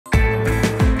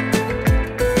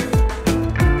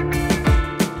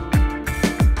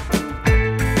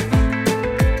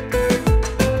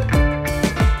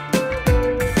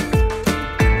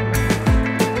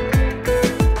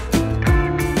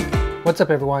What's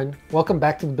up everyone? Welcome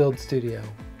back to the Build Studio.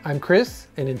 I'm Chris,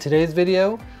 and in today's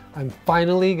video, I'm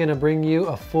finally going to bring you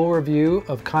a full review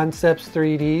of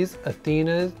Concepts3D's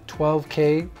Athena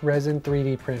 12K Resin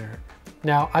 3D printer.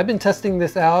 Now, I've been testing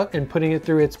this out and putting it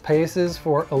through its paces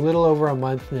for a little over a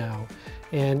month now,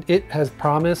 and it has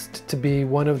promised to be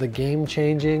one of the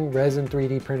game-changing resin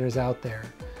 3D printers out there.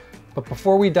 But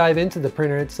before we dive into the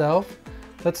printer itself,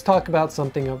 let's talk about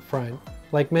something up front.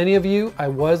 Like many of you, I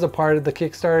was a part of the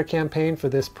Kickstarter campaign for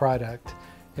this product,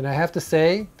 and I have to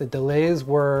say the delays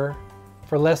were,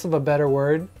 for less of a better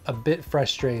word, a bit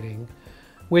frustrating,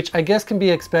 which I guess can be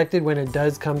expected when it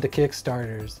does come to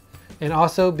Kickstarters, and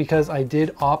also because I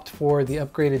did opt for the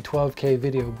upgraded 12K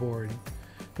video board.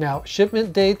 Now,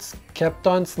 shipment dates kept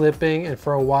on slipping, and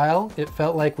for a while it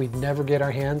felt like we'd never get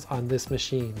our hands on this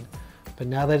machine. But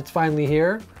now that it's finally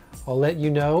here, I'll let you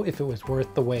know if it was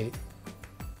worth the wait.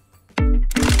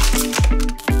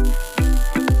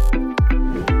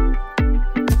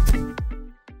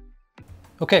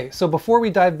 Okay, so before we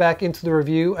dive back into the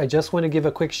review, I just want to give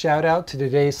a quick shout out to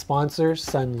today's sponsor,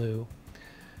 Sunlu.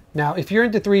 Now, if you're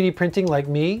into 3D printing like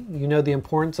me, you know the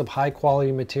importance of high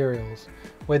quality materials.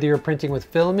 Whether you're printing with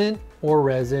filament or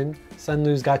resin,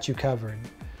 Sunlu's got you covered.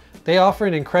 They offer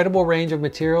an incredible range of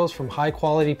materials from high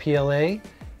quality PLA,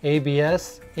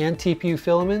 ABS, and TPU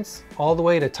filaments, all the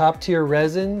way to top tier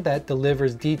resin that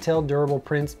delivers detailed, durable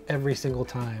prints every single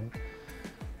time.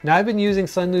 Now, I've been using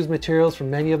Sunlu's materials for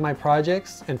many of my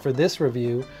projects, and for this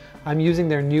review, I'm using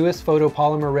their newest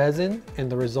photopolymer resin,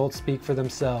 and the results speak for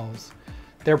themselves.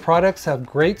 Their products have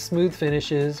great smooth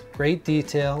finishes, great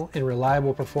detail, and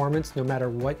reliable performance no matter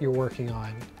what you're working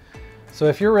on. So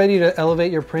if you're ready to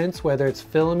elevate your prints, whether it's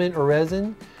filament or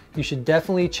resin, you should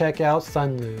definitely check out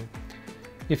Sunlu.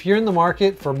 If you're in the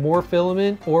market for more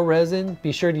filament or resin,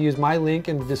 be sure to use my link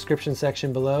in the description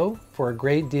section below for a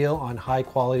great deal on high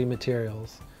quality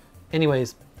materials.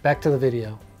 Anyways, back to the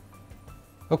video.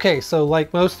 Okay, so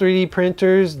like most 3D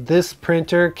printers, this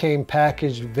printer came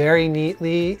packaged very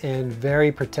neatly and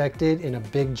very protected in a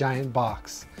big giant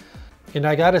box. And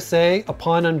I gotta say,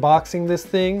 upon unboxing this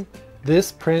thing,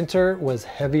 this printer was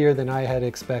heavier than I had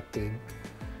expected.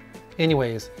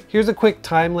 Anyways, here's a quick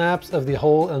time lapse of the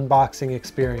whole unboxing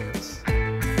experience.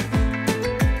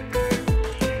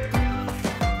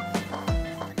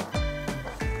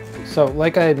 So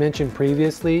like I had mentioned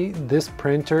previously, this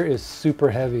printer is super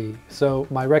heavy. So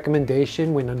my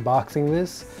recommendation when unboxing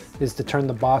this is to turn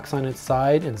the box on its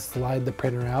side and slide the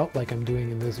printer out like I'm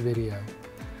doing in this video.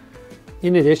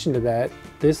 In addition to that,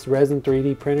 this resin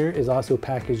 3D printer is also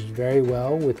packaged very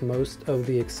well with most of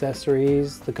the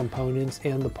accessories, the components,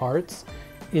 and the parts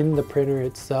in the printer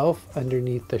itself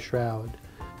underneath the shroud.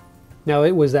 Now,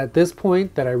 it was at this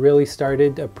point that I really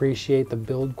started to appreciate the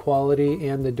build quality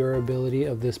and the durability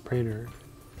of this printer.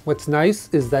 What's nice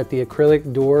is that the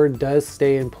acrylic door does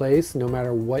stay in place no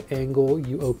matter what angle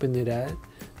you open it at,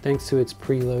 thanks to its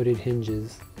preloaded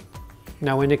hinges.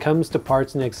 Now, when it comes to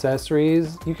parts and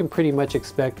accessories, you can pretty much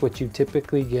expect what you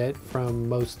typically get from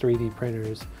most 3D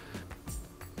printers.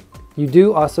 You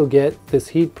do also get this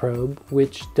heat probe,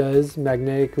 which does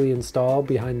magnetically install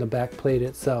behind the back plate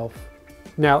itself.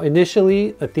 Now,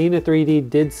 initially, Athena 3D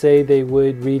did say they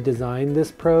would redesign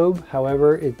this probe.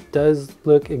 However, it does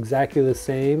look exactly the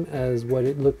same as what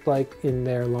it looked like in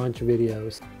their launch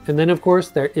videos. And then, of course,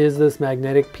 there is this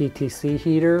magnetic PTC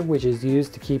heater, which is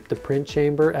used to keep the print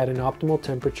chamber at an optimal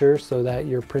temperature so that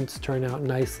your prints turn out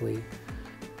nicely.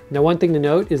 Now, one thing to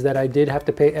note is that I did have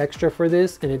to pay extra for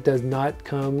this, and it does not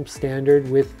come standard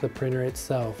with the printer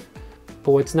itself.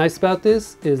 But what's nice about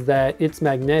this is that it's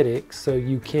magnetic, so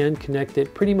you can connect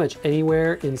it pretty much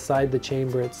anywhere inside the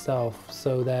chamber itself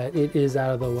so that it is out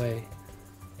of the way.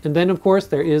 And then, of course,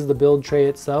 there is the build tray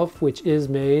itself, which is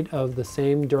made of the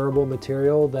same durable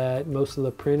material that most of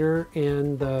the printer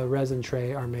and the resin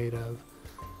tray are made of.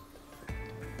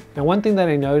 Now, one thing that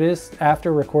I noticed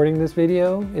after recording this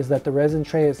video is that the resin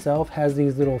tray itself has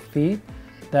these little feet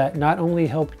that not only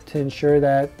help to ensure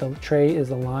that the tray is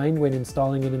aligned when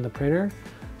installing it in the printer,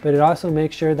 but it also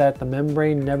makes sure that the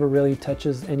membrane never really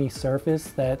touches any surface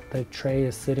that the tray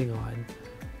is sitting on.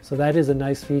 So that is a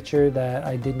nice feature that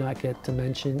I did not get to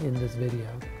mention in this video.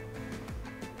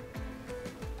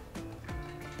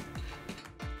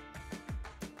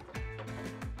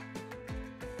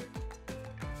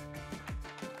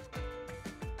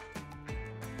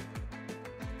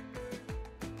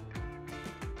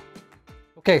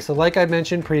 Okay, so like I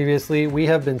mentioned previously, we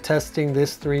have been testing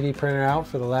this 3D printer out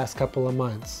for the last couple of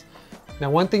months.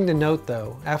 Now, one thing to note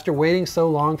though, after waiting so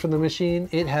long for the machine,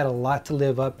 it had a lot to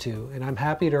live up to, and I'm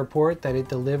happy to report that it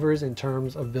delivers in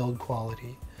terms of build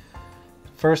quality.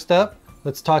 First up,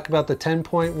 let's talk about the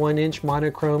 10.1-inch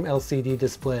monochrome LCD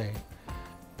display.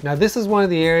 Now this is one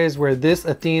of the areas where this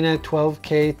Athena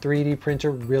 12K 3D printer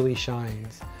really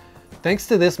shines. Thanks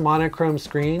to this monochrome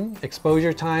screen,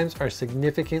 exposure times are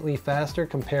significantly faster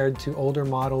compared to older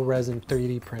model resin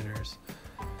 3D printers.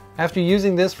 After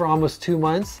using this for almost 2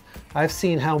 months, I've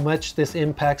seen how much this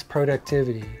impacts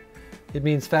productivity. It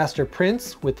means faster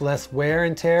prints with less wear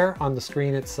and tear on the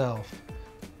screen itself.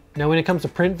 Now when it comes to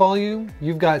print volume,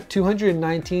 you've got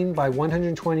 219 by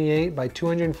 128 by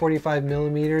 245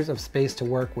 millimeters of space to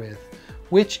work with,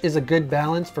 which is a good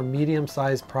balance for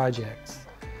medium-sized projects.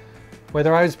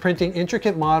 Whether I was printing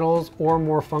intricate models or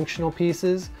more functional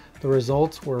pieces, the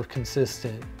results were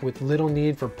consistent, with little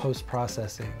need for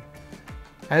post-processing.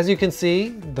 As you can see,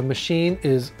 the machine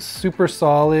is super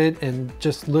solid and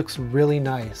just looks really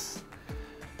nice.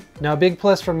 Now a big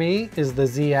plus for me is the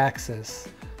Z-axis.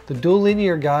 The dual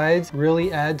linear guides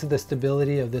really add to the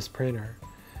stability of this printer.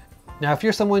 Now if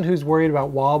you're someone who's worried about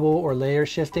wobble or layer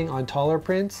shifting on taller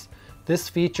prints, this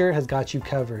feature has got you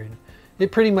covered.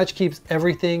 It pretty much keeps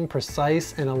everything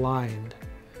precise and aligned.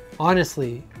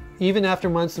 Honestly, even after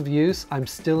months of use, I'm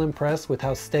still impressed with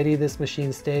how steady this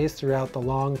machine stays throughout the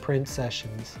long print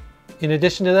sessions. In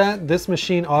addition to that, this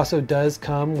machine also does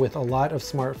come with a lot of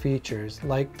smart features,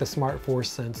 like the Smart Force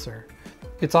sensor.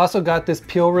 It's also got this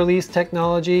peel release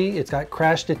technology, it's got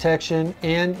crash detection,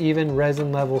 and even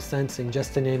resin level sensing,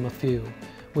 just to name a few,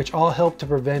 which all help to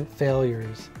prevent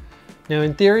failures. Now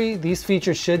in theory, these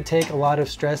features should take a lot of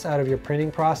stress out of your printing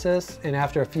process, and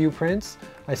after a few prints,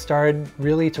 I started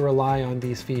really to rely on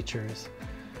these features.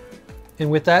 And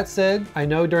with that said, I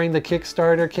know during the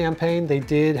Kickstarter campaign, they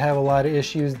did have a lot of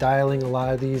issues dialing a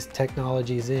lot of these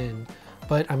technologies in,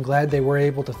 but I'm glad they were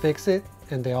able to fix it,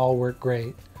 and they all work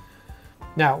great.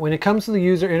 Now, when it comes to the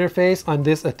user interface on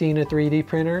this Athena 3D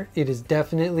printer, it is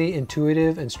definitely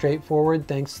intuitive and straightforward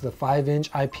thanks to the 5-inch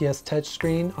IPS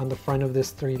touchscreen on the front of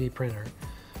this 3D printer.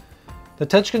 The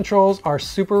touch controls are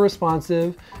super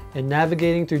responsive, and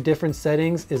navigating through different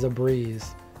settings is a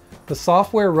breeze. The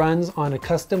software runs on a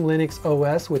custom Linux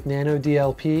OS with Nano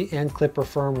DLP and Clipper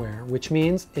firmware, which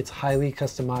means it's highly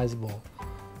customizable.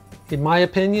 In my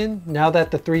opinion, now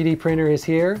that the 3D printer is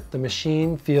here, the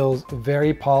machine feels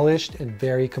very polished and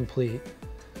very complete.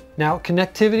 Now,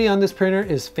 connectivity on this printer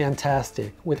is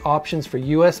fantastic, with options for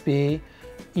USB,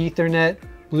 Ethernet,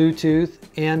 Bluetooth,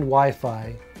 and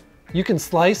Wi-Fi. You can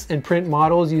slice and print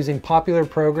models using popular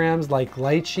programs like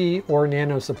Lychee or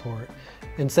Nano Support,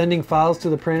 and sending files to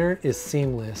the printer is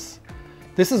seamless.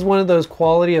 This is one of those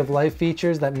quality of life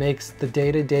features that makes the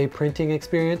day-to-day printing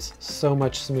experience so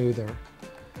much smoother.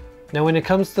 Now when it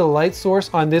comes to the light source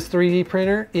on this 3D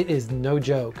printer, it is no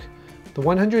joke. The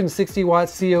 160 watt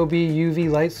COB-UV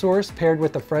light source paired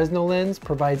with the Fresnel lens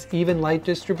provides even light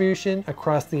distribution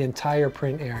across the entire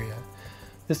print area.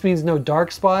 This means no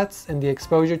dark spots, and the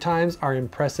exposure times are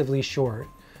impressively short.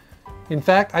 In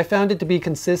fact, I found it to be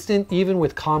consistent even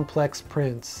with complex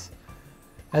prints.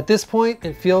 At this point,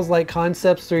 it feels like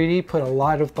Concepts3D put a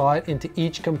lot of thought into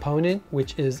each component,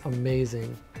 which is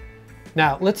amazing.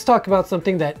 Now, let's talk about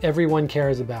something that everyone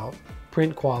cares about,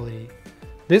 print quality.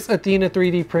 This Athena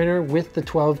 3D printer with the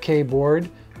 12K board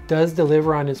does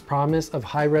deliver on its promise of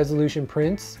high resolution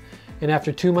prints, and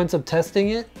after 2 months of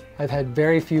testing it, I've had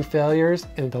very few failures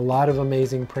and a lot of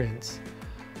amazing prints.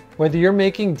 Whether you're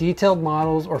making detailed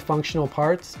models or functional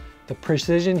parts, the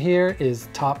precision here is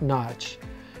top notch.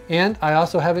 And I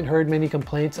also haven't heard many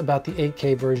complaints about the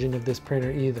 8K version of this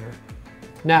printer either.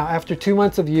 Now, after 2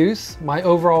 months of use, my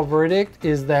overall verdict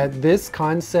is that this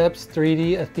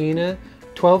Concepts3D Athena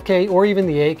 12K or even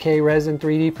the 8K Resin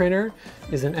 3D printer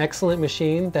is an excellent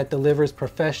machine that delivers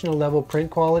professional level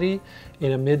print quality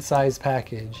in a mid-size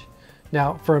package.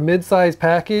 Now, for a mid-size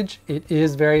package, it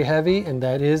is very heavy, and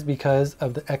that is because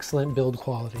of the excellent build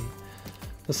quality.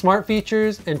 The smart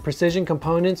features and precision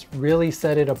components really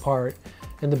set it apart,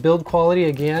 and the build quality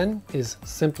again is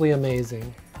simply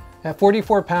amazing. At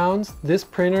 44 pounds, this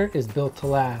printer is built to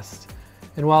last.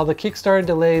 And while the Kickstarter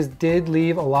delays did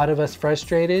leave a lot of us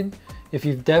frustrated, if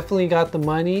you've definitely got the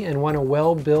money and want a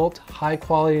well-built,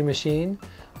 high-quality machine,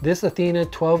 this Athena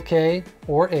 12K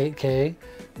or 8K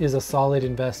is a solid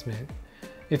investment.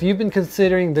 If you've been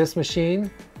considering this machine,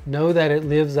 know that it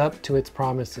lives up to its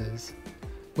promises.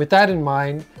 With that in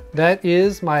mind, that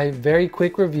is my very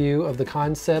quick review of the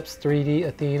Concepts3D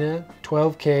Athena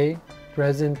 12K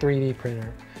Resin 3D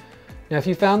printer. Now, if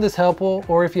you found this helpful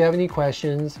or if you have any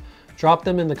questions, drop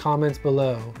them in the comments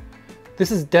below.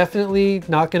 This is definitely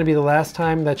not going to be the last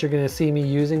time that you're going to see me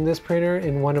using this printer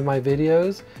in one of my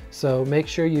videos, so make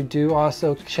sure you do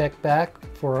also check back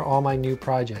for all my new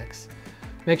projects.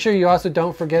 Make sure you also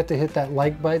don't forget to hit that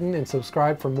like button and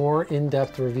subscribe for more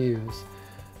in-depth reviews.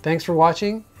 Thanks for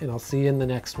watching, and I'll see you in the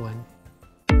next one.